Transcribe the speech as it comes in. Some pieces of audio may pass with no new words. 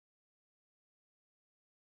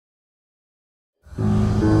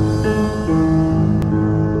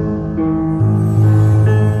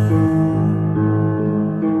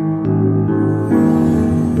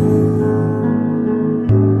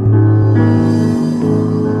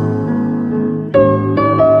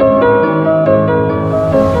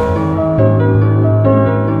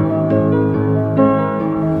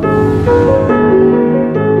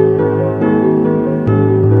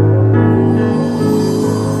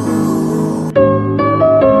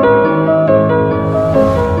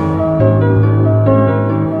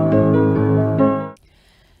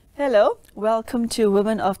Welcome to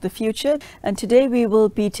Women of the Future, and today we will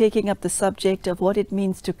be taking up the subject of what it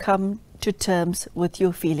means to come to terms with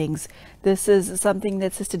your feelings. This is something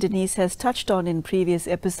that Sister Denise has touched on in previous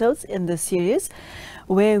episodes in this series,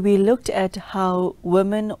 where we looked at how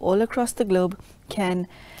women all across the globe can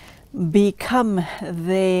become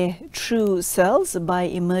their true selves by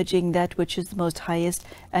emerging that which is the most highest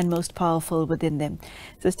and most powerful within them.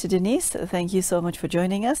 Sister Denise, thank you so much for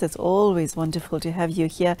joining us. It's always wonderful to have you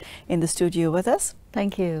here in the studio with us.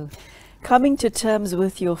 Thank you. Coming to terms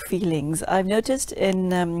with your feelings. I've noticed in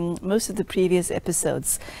most of the previous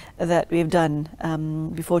episodes that we've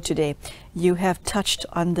done before today, you have touched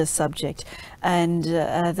on this subject, and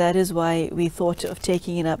that is why we thought of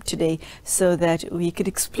taking it up today, so that we could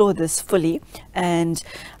explore this fully, and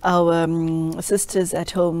our sisters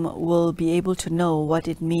at home will be able to know what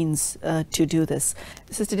it means to do this.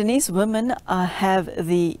 Sister Denise, women have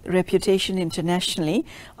the reputation internationally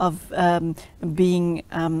of being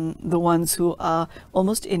the ones who are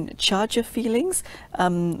almost in charge of feelings,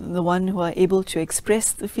 the one who are able to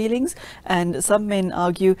express the feelings, and some men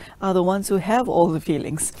argue are the ones who have all the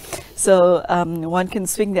feelings. So one can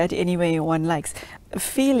swing that any way one likes.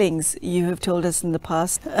 Feelings, you have told us in the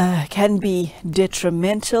past, can be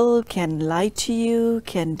detrimental, can lie to you,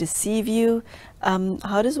 can deceive you.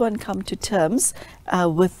 How does one come to terms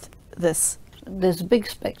with this? There's a big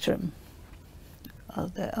spectrum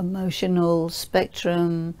of the emotional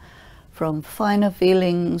spectrum, from finer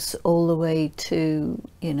feelings all the way to,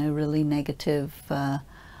 really negative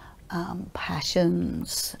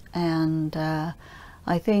passions. And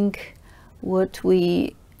I think what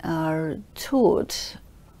we are taught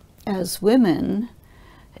as women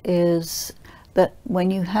is that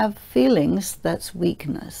when you have feelings, that's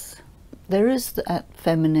weakness. There is that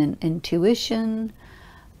feminine intuition,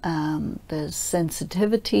 there's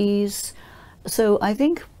sensitivities. So I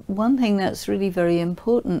think one thing that's really very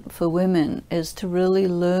important for women is to really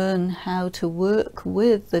learn how to work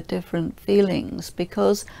with the different feelings,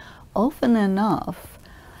 because often enough,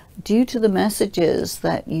 due to the messages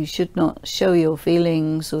that you should not show your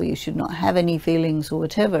feelings, or you should not have any feelings, or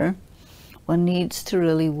whatever, one needs to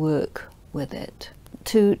really work with it.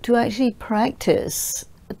 To actually practice,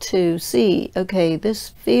 to see, okay, this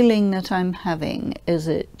feeling that I'm having, is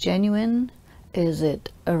it genuine? Is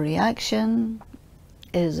it a reaction?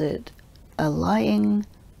 Is it a lying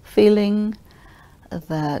feeling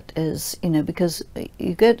that is, because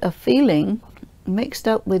you get a feeling mixed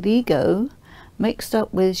up with ego, mixed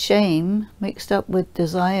up with shame, mixed up with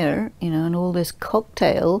desire, and all this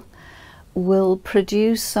cocktail will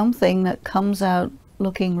produce something that comes out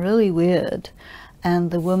looking really weird,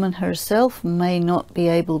 and the woman herself may not be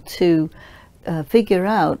able to figure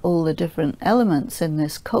out all the different elements in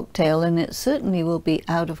this cocktail, and it certainly will be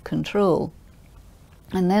out of control.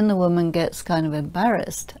 And then the woman gets kind of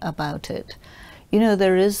embarrassed about it.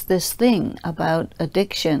 There is this thing about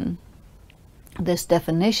addiction. This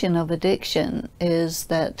definition of addiction is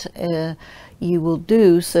that you will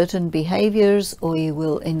do certain behaviors, or you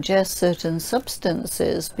will ingest certain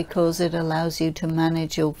substances because it allows you to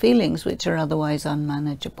manage your feelings, which are otherwise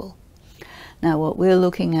unmanageable. Now, what we're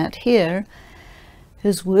looking at here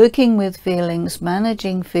is working with feelings,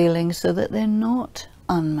 managing feelings so that they're not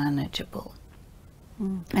unmanageable.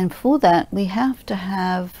 And for that, we have to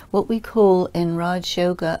have what we call in Raj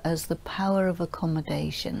Yoga as the power of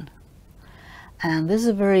accommodation. And this is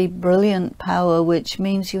a very brilliant power, which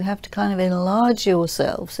means you have to kind of enlarge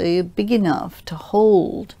yourself so you're big enough to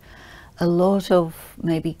hold a lot of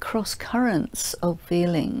maybe cross currents of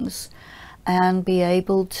feelings, and be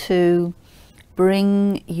able to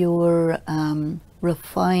bring your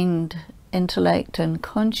refined intellect and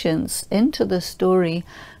conscience into the story,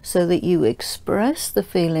 so that you express the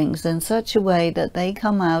feelings in such a way that they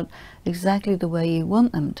come out exactly the way you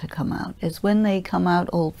want them to come out. It's when they come out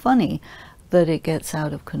all funny that it gets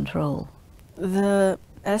out of control. The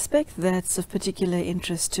aspect that's of particular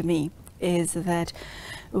interest to me is that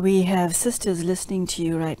We have sisters listening to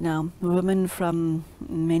you right now, women from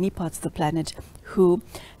many parts of the planet who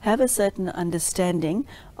have a certain understanding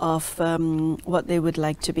of what they would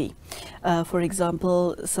like to be. For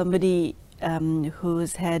example, somebody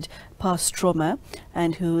who's had past trauma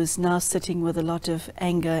and who is now sitting with a lot of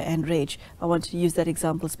anger and rage. I want to use that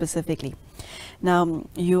example specifically. Now,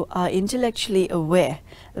 you are intellectually aware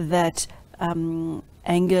that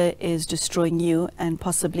anger is destroying you and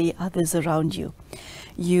possibly others around you.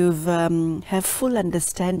 You've have full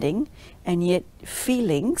understanding, and yet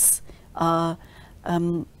feelings are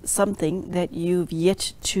something that you've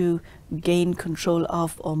yet to gain control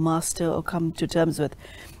of or master or come to terms with.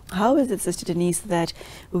 How is it, Sister Denise, that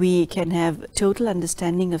we can have total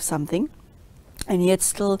understanding of something and yet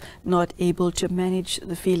still not able to manage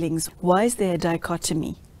the feelings? Why is there a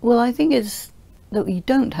dichotomy? Well, I think it's that we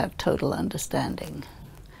don't have total understanding.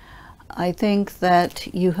 I think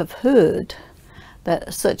that you have heard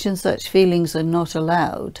that such and such feelings are not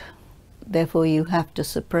allowed, therefore you have to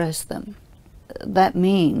suppress them. That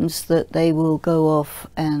means that they will go off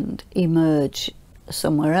and emerge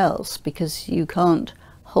somewhere else because you can't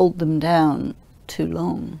hold them down too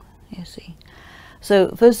long, you see. So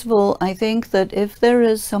first of all, I think that if there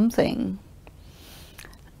is something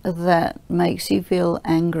that makes you feel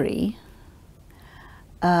angry,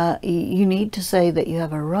 you need to say that you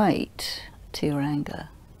have a right to your anger,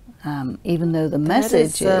 even though the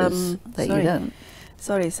message is that you don't.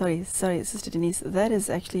 Sorry, Sister Denise, that is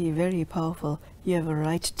actually very powerful. You have a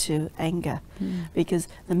right to anger, because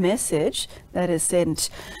the message that is sent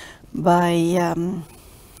by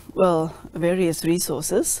well, various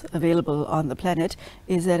resources available on the planet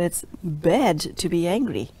is that it's bad to be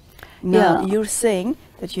angry. Now, you're saying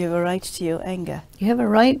that you have a right to your anger. You have a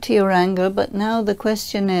right to your anger, but now the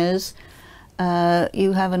question is,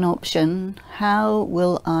 you have an option. How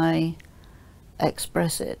will I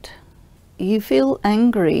express it? You feel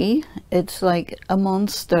angry. It's like a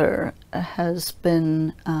monster has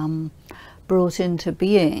been brought into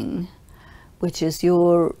being, which is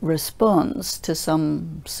your response to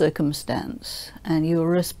some circumstance, and your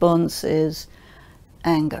response is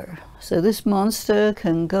anger. So this monster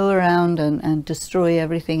can go around and destroy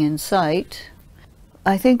everything in sight.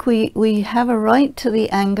 I think we have a right to the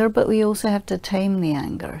anger, but we also have to tame the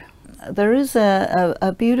anger. There is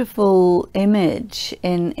a beautiful image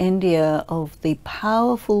in India of the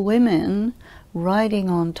powerful women riding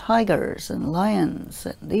on tigers and lions,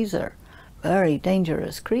 and these are very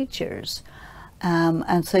dangerous creatures.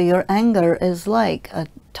 And so your anger is like a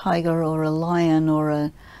tiger or a lion or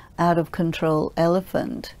a out-of-control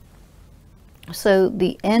elephant. So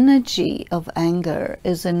the energy of anger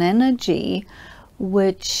is an energy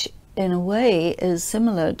which in a way is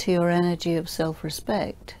similar to your energy of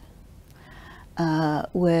self-respect,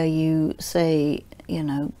 where you say, you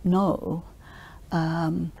know, no,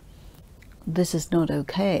 this is not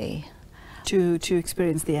okay. To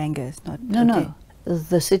experience the anger is not okay. No.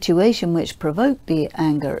 The situation which provoked the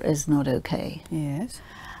anger is not okay. Yes.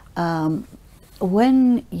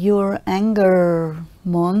 When your anger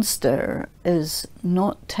monster is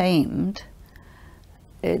not tamed,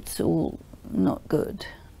 it's all not good.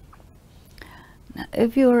 Now,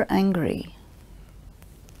 if you're angry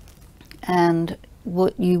and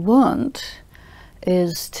what you want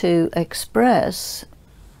is to express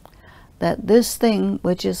that this thing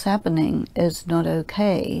which is happening is not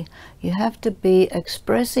okay, you have to be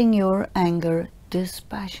expressing your anger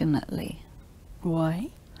dispassionately. Why?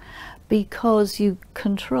 Because you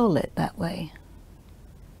control it that way.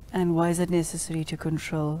 And why is it necessary to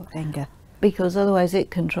control anger? Because otherwise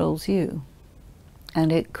it controls you.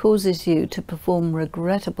 And it causes you to perform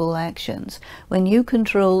regrettable actions. When you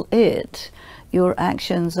control it, your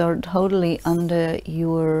actions are totally under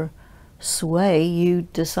your sway. You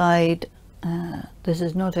decide, this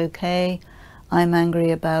is not okay, I'm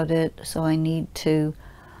angry about it, so I need to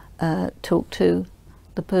talk to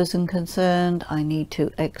the person concerned, I need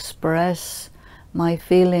to express my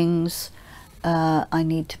feelings, I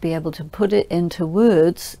need to be able to put it into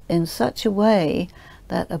words in such a way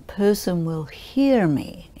that a person will hear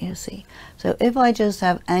me, you see. So if I just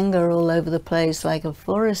have anger all over the place like a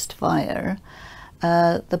forest fire,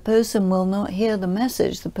 the person will not hear the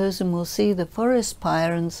message. The person will see the forest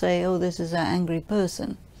fire and say, oh, this is an angry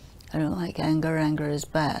person. I don't like anger, anger is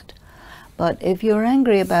bad. But if you're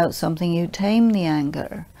angry about something, you tame the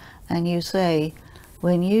anger and you say,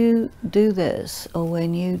 when you do this or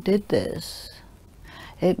when you did this,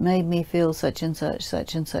 it made me feel such and such,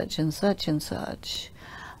 such and such and such and such.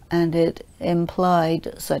 And it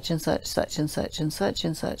implied such and such, such and such and such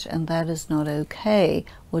and such, and that is not okay.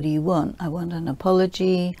 What do you want? I want an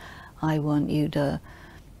apology. I want you to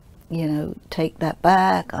you know, take that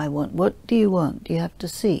back. I want, what do you want? You have to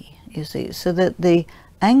see, you see, so that the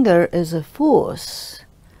anger is a force,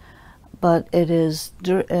 but it is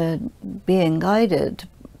being guided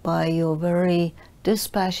by your very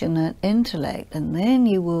dispassionate intellect, and then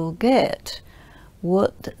you will get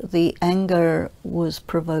what the anger was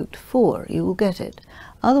provoked for. You will get it.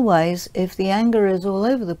 Otherwise, if the anger is all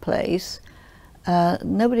over the place,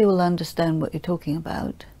 nobody will understand what you're talking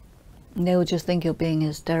about. They will just think you're being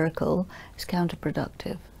hysterical. It's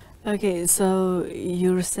counterproductive. Okay, so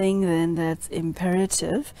you're saying then that it's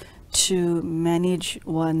imperative to manage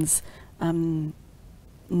one's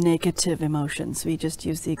negative emotions. We just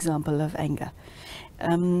used the example of anger.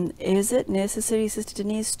 Is it necessary, Sister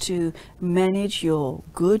Denise, to manage your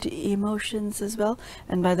good emotions as well?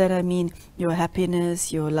 And by that I mean your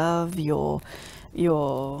happiness, your love, your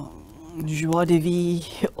joie de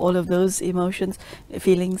vivre, all of those emotions,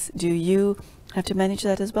 feelings. Do you have to manage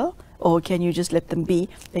that as well? Or can you just let them be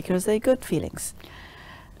because they're good feelings?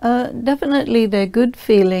 Definitely they're good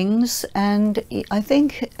feelings, and I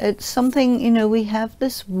think it's something, you know, we have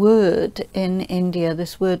this word in India,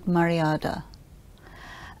 this word Maryada.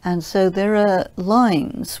 And so there are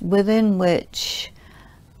lines within which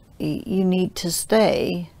you need to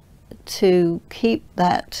stay to keep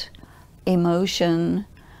that emotion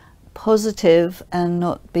positive and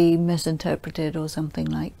not be misinterpreted or something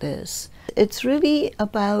like this. It's really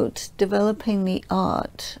about developing the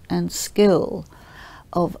art and skill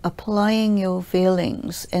of applying your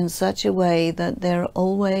feelings in such a way that they're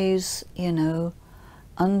always, you know,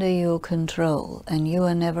 under your control, and you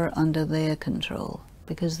are never under their control,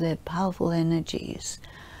 because they're powerful energies.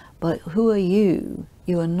 But who are you?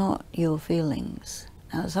 You are not your feelings.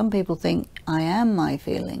 Now, some people think, I am my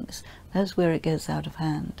feelings. That's where it gets out of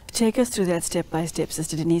hand. Take us through that step by step,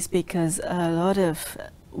 Sister Denise, because a lot of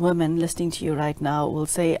women listening to you right now will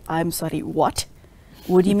say, I'm sorry, what?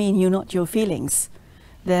 What do you mean you're not your feelings?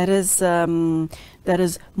 That is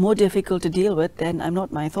more difficult to deal with than I'm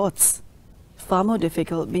not my thoughts. Far more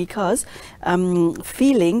difficult, because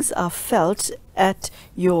feelings are felt at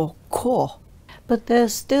your core. But they're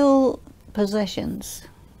still possessions.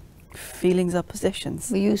 Feelings are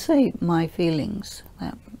possessions. Well, you say my feelings.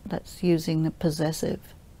 That's using the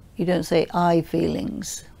possessive. You don't say I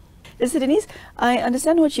feelings. Sister Denise, I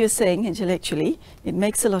understand what you're saying intellectually. It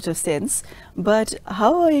makes a lot of sense. But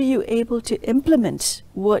how are you able to implement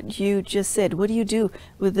what you just said? What do you do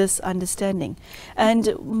with this understanding?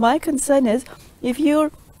 And my concern is, if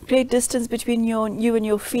you create distance between you and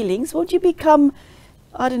your feelings, won't you become,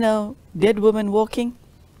 I don't know, dead woman walking?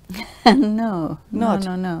 No, Not?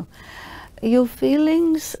 no. Your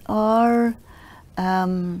feelings are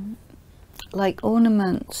like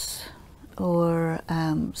ornaments or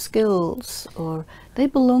skills, or they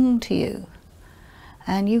belong to you,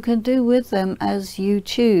 and you can do with them as you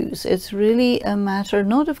choose. It's really a matter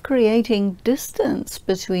not of creating distance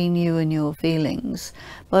between you and your feelings,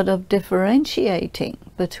 but of differentiating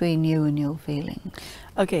between you and your feelings.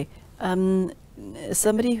 Okay,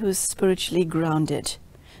 somebody who's spiritually grounded,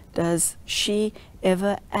 does she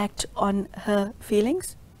ever act on her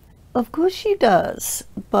feelings? Of course she does,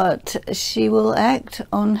 but she will act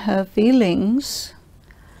on her feelings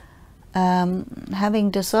having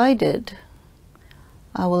decided,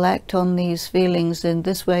 I will act on these feelings in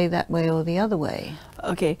this way, that way, or the other way.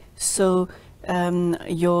 Okay, so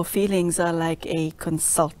your feelings are like a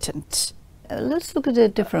consultant. Let's look at it a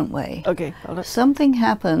different way. Okay. Something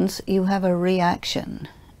happens, you have a reaction.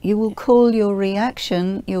 You will call your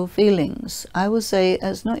reaction your feelings. I will say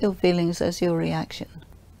it's not your feelings, it's your reaction.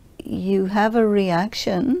 You have a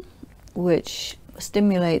reaction which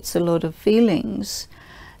stimulates a lot of feelings.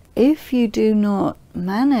 If you do not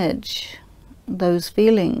manage those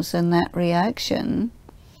feelings and that reaction,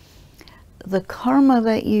 the karma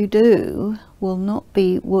that you do will not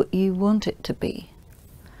be what you want it to be.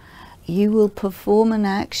 You will perform an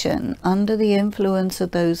action under the influence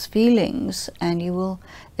of those feelings, and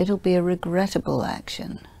it'll be a regrettable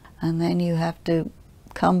action. And then you have to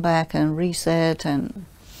come back and reset and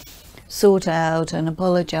sort out and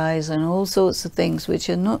apologize and all sorts of things which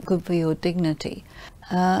are not good for your dignity.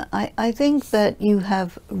 I think that you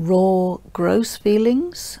have raw, gross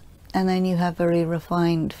feelings, and then you have very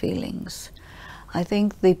refined feelings. I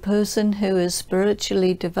think the person who is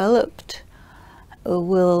spiritually developed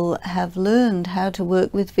will have learned how to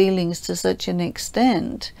work with feelings to such an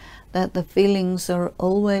extent that the feelings are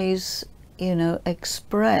always, you know,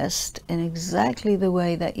 expressed in exactly the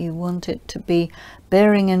way that you want it to be,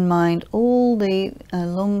 bearing in mind all the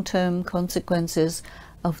long-term consequences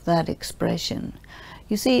of that expression.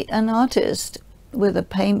 You see, an artist with a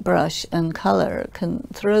paintbrush and color can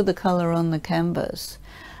throw the color on the canvas,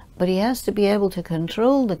 but he has to be able to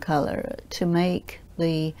control the color to make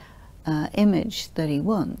the image that he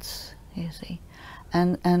wants, you see.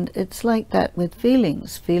 And it's like that with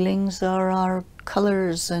feelings. Feelings are our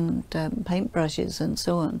colors and paintbrushes and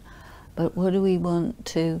so on. But what do we want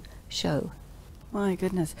to show? My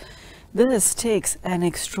goodness. This takes an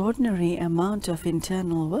extraordinary amount of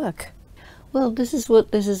internal work. Well, this is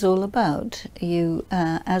what this is all about. You,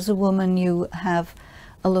 as a woman, you have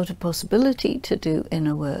a lot of possibility to do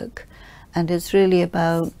inner work, and it's really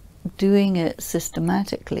about doing it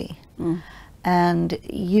systematically. And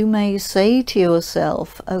you may say to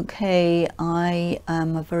yourself, okay, I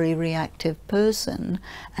am a very reactive person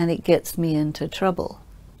and it gets me into trouble.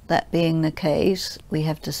 That being the case, we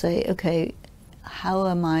have to say, okay, how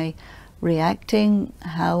am I reacting?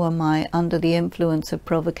 How am I under the influence of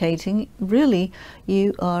provocating? Really,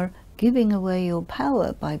 you are giving away your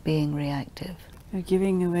power by being reactive. You're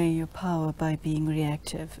giving away your power by being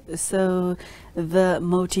reactive. So the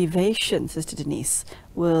motivation, Sister Denise,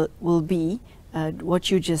 will be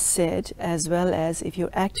what you just said, as well as if you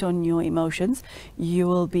act on your emotions, you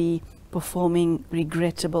will be performing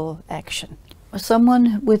regrettable action.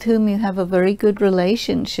 Someone with whom you have a very good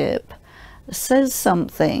relationship says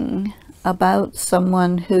something about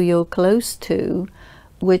someone who you're close to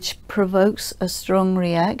which provokes a strong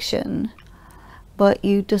reaction, but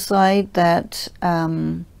you decide that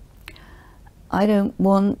I don't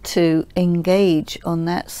want to engage on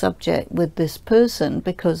that subject with this person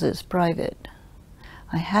because it's private.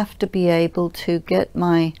 I have to be able to get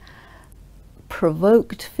my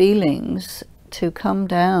provoked feelings to come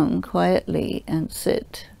down quietly and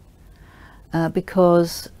sit,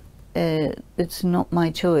 because it's not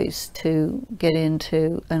my choice to get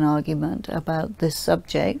into an argument about this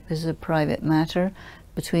subject. This is a private matter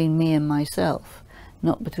between me and myself,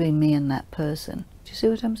 not between me and that person. Do you see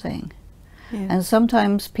what I'm saying? Yeah. And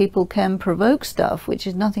sometimes people can provoke stuff which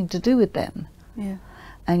has nothing to do with them. Yeah.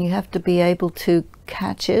 And you have to be able to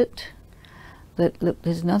catch it, that look,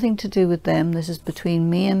 there's nothing to do with them, this is between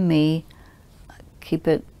me and me, keep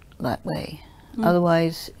it that way.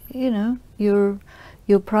 Otherwise, you know,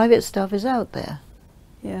 your private stuff is out there.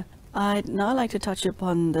 Yeah. I'd now like to touch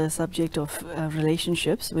upon the subject of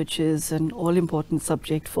relationships, which is an all-important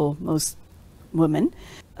subject for most women.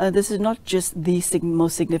 This is not just the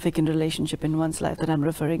most significant relationship in one's life that I'm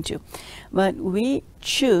referring to, but we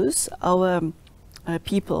choose our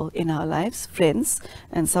people in our lives, friends,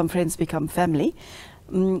 and some friends become family.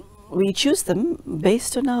 We choose them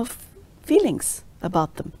based on our feelings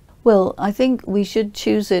about them. Well, I think we should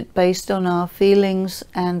choose it based on our feelings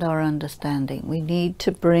and our understanding. We need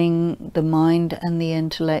to bring the mind and the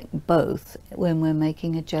intellect both when we're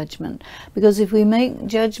making a judgment. Because if we make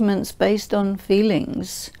judgments based on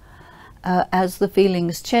feelings, as the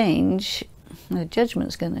feelings change, the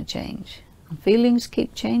judgment's going to change. Feelings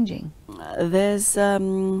keep changing. There's a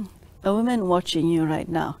woman watching you right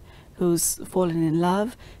now who's fallen in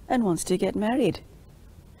love and wants to get married.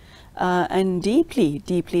 And deeply,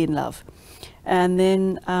 deeply in love. And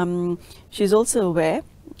then she's also aware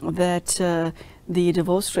that the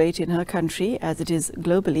divorce rate in her country, as it is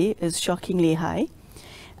globally, is shockingly high.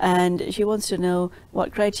 And she wants to know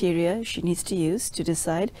what criteria she needs to use to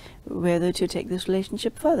decide whether to take this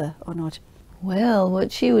relationship further or not. Well,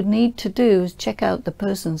 what she would need to do is check out the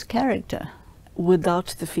person's character.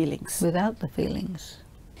 Without the feelings. Without the feelings.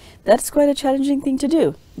 That's quite a challenging thing to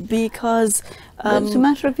do, because it's a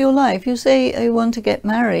matter of your life. You say you want to get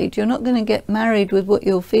married, you're not going to get married with what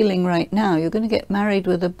you're feeling right now. You're going to get married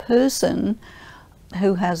with a person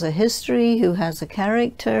who has a history, who has a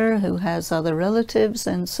character, who has other relatives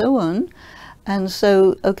and so on. And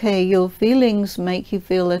so, okay, your feelings make you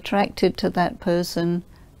feel attracted to that person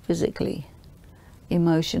physically,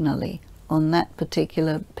 emotionally, on that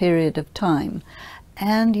particular period of time.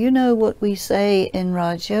 And you know what we say in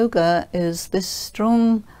Raj Yoga is this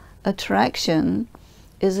strong attraction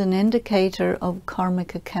is an indicator of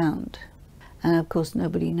karmic account. And of course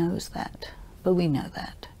nobody knows that, but we know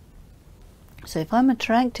that. So if I'm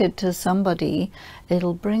attracted to somebody,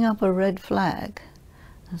 it'll bring up a red flag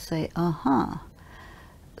and say, aha,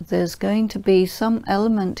 there's going to be some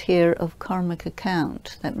element here of karmic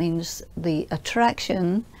account. That means the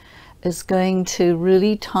attraction is going to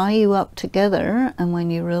really tie you up together, and when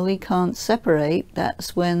you really can't separate,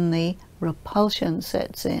 that's when the repulsion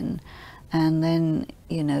sets in, and then,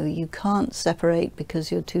 you know, you can't separate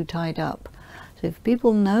because you're too tied up. So if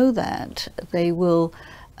people know that, they will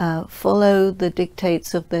follow the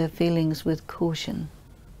dictates of their feelings with caution.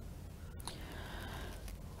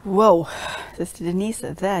 Whoa, Sister Denise,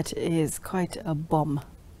 that is quite a bomb.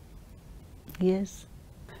 Yes.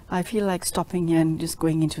 I feel like stopping here and just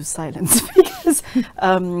going into silence because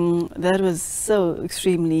that was so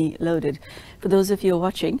extremely loaded. For those of you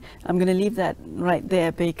watching, I'm going to leave that right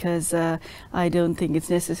there because I don't think it's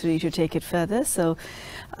necessary to take it further. So,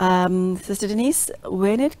 Sister Denise,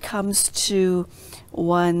 when it comes to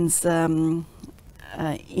one's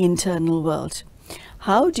internal world,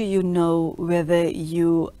 how do you know whether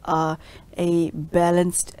you are a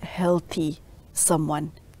balanced, healthy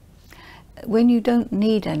someone? When you don't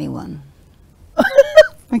need anyone.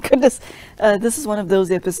 My goodness, this is one of those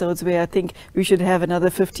episodes where I think we should have another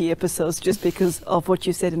 50 episodes just because of what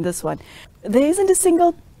you said in this one. There isn't a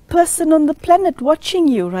single person on the planet watching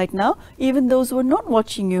you right now, even those who are not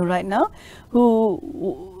watching you right now,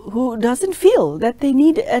 who doesn't feel that they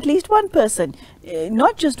need at least one person,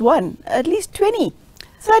 not just one, at least 20,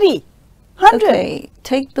 30, 100. Okay,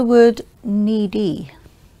 take the word needy.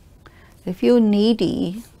 If you're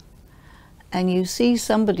needy, and you see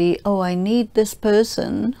somebody, oh, I need this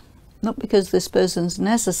person, not because this person's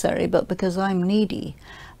necessary, but because I'm needy,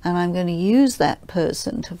 and I'm going to use that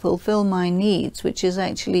person to fulfill my needs, which is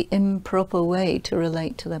actually improper way to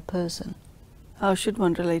relate to that person. How should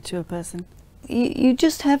one relate to a person? You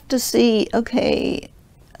just have to see, okay,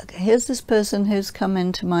 here's this person who's come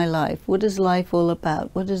into my life. What is life all about?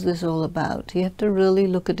 What is this all about? You have to really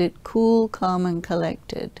look at it cool, calm, and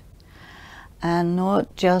collected, and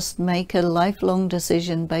not just make a lifelong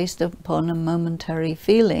decision based upon a momentary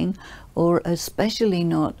feeling, or especially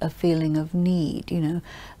not a feeling of need, you know.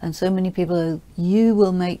 And so many people are, you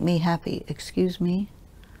will make me happy. Excuse me?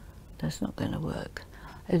 That's not going to work.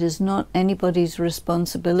 It is not anybody's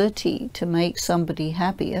responsibility to make somebody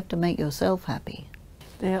happy. You have to make yourself happy.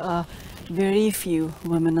 There are very few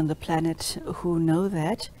women on the planet who know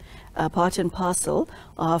that. Part and parcel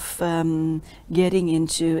of getting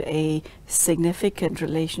into a significant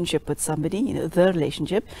relationship with somebody, you know, the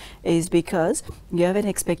relationship, is because you have an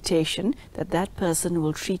expectation that that person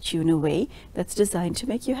will treat you in a way that's designed to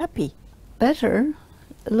make you happy. Better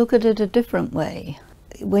look at it a different way.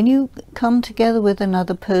 When you come together with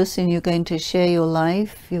another person, you're going to share your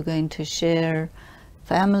life, you're going to share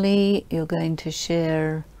family, you're going to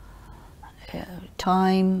share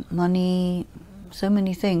time, money, so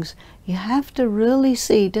many things. You have to really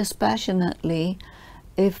see dispassionately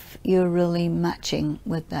if you're really matching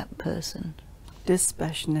with that person.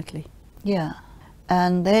 Dispassionately. Yeah.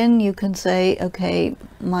 And then you can say, okay,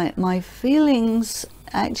 my feelings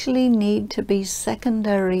actually need to be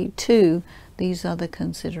secondary to these other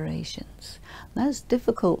considerations. That's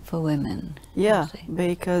difficult for women. Yeah,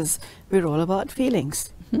 because we're all about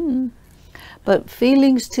feelings. Mm-hmm. But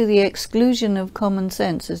feelings to the exclusion of common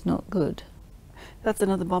sense is not good. That's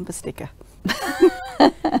another bumper sticker.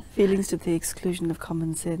 Feelings to the exclusion of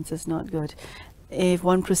common sense is not good. If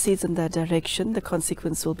one proceeds in that direction, the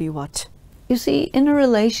consequence will be what? You see, in a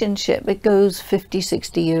relationship, it goes 50,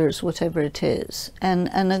 60 years, whatever it is.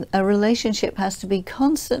 And a relationship has to be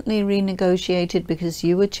constantly renegotiated because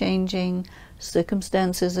you are changing,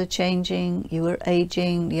 circumstances are changing, you are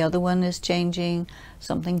aging, the other one is changing,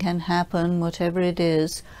 something can happen, whatever it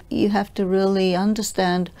is. You have to really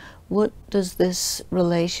understand, what does this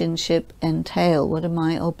relationship entail? What are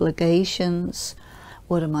my obligations?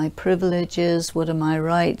 What are my privileges? What are my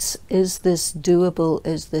rights? Is this doable?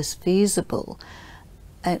 Is this feasible?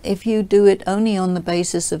 And if you do it only on the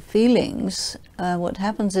basis of feelings, what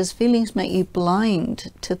happens is feelings make you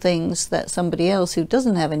blind to things that somebody else who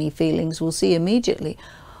doesn't have any feelings will see immediately.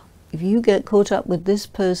 If you get caught up with this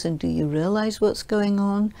person, do you realize what's going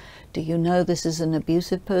on? Do you know this is an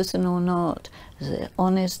abusive person or not? Is it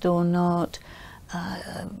honest or not?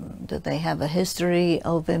 Do they have a history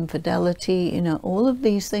of infidelity? You know, all of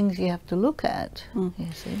these things you have to look at, you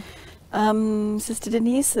see. Sister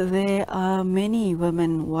Denise, there are many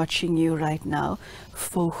women watching you right now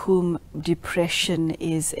for whom depression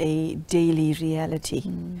is a daily reality.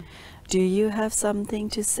 Do you have something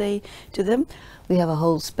to say to them? We have a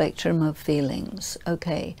whole spectrum of feelings.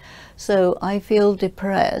 Okay, so I feel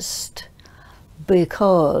depressed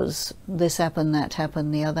because this happened, that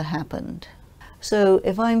happened, the other happened. So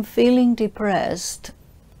if I'm feeling depressed,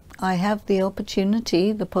 I have the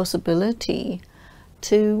opportunity, the possibility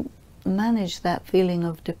to manage that feeling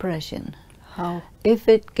of depression. How? If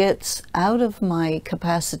it gets out of my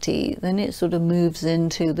capacity, then it sort of moves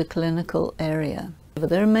into the clinical area. But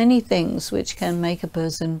there are many things which can make a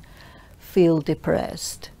person feel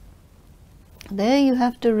depressed. There you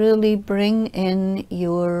have to really bring in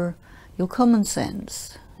your common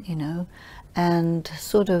sense, you know, and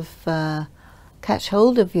sort of catch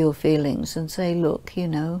hold of your feelings and say, look, you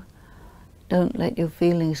know, don't let your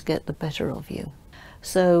feelings get the better of you.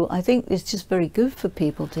 So I think it's just very good for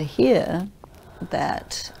people to hear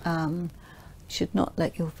that you should not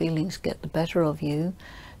let your feelings get the better of you.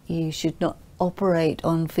 You should not operate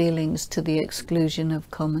on feelings to the exclusion of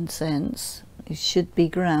common sense. You should be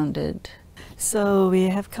grounded. So we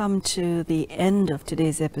have come to the end of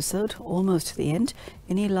today's episode, almost to the end.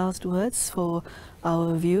 Any last words for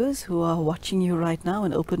our viewers who are watching you right now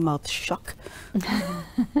in open-mouthed shock?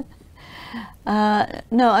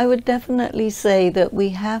 No, I would definitely say that we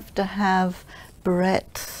have to have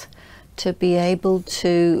breadth to be able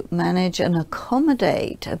to manage and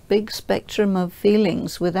accommodate a big spectrum of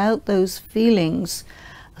feelings without those feelings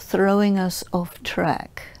throwing us off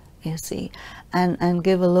track, you see, and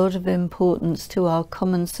give a lot of importance to our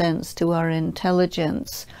common sense, to our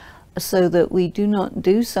intelligence, so that we do not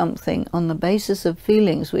do something on the basis of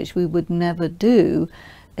feelings which we would never do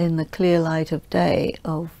in the clear light of day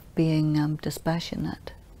of being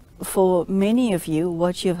dispassionate. For many of you,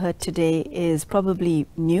 what you've heard today is probably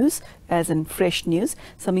news, as in fresh news,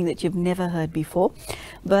 something that you've never heard before.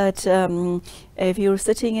 But if you're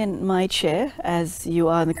sitting in my chair, as you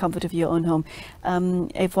are in the comfort of your own home,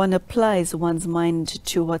 if one applies one's mind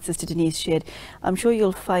to what Sister Denise shared, I'm sure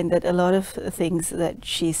you'll find that a lot of things that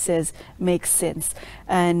she says make sense.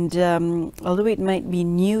 And although it might be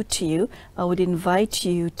new to you, I would invite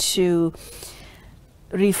you to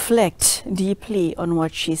reflect deeply on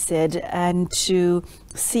what she said and to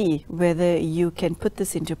see whether you can put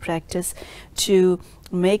this into practice, to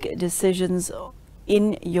make decisions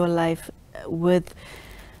in your life with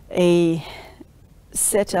a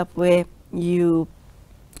setup where you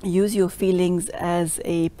use your feelings as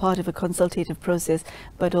a part of a consultative process,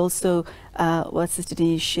 but also what Sister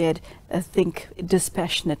Denise shared, think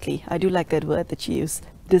dispassionately. I do like that word that you use,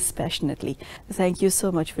 dispassionately. Thank you so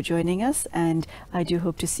much for joining us, and I do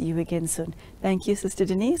hope to see you again soon. Thank you, Sister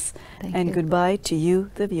Denise, and goodbye to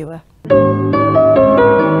you, the viewer.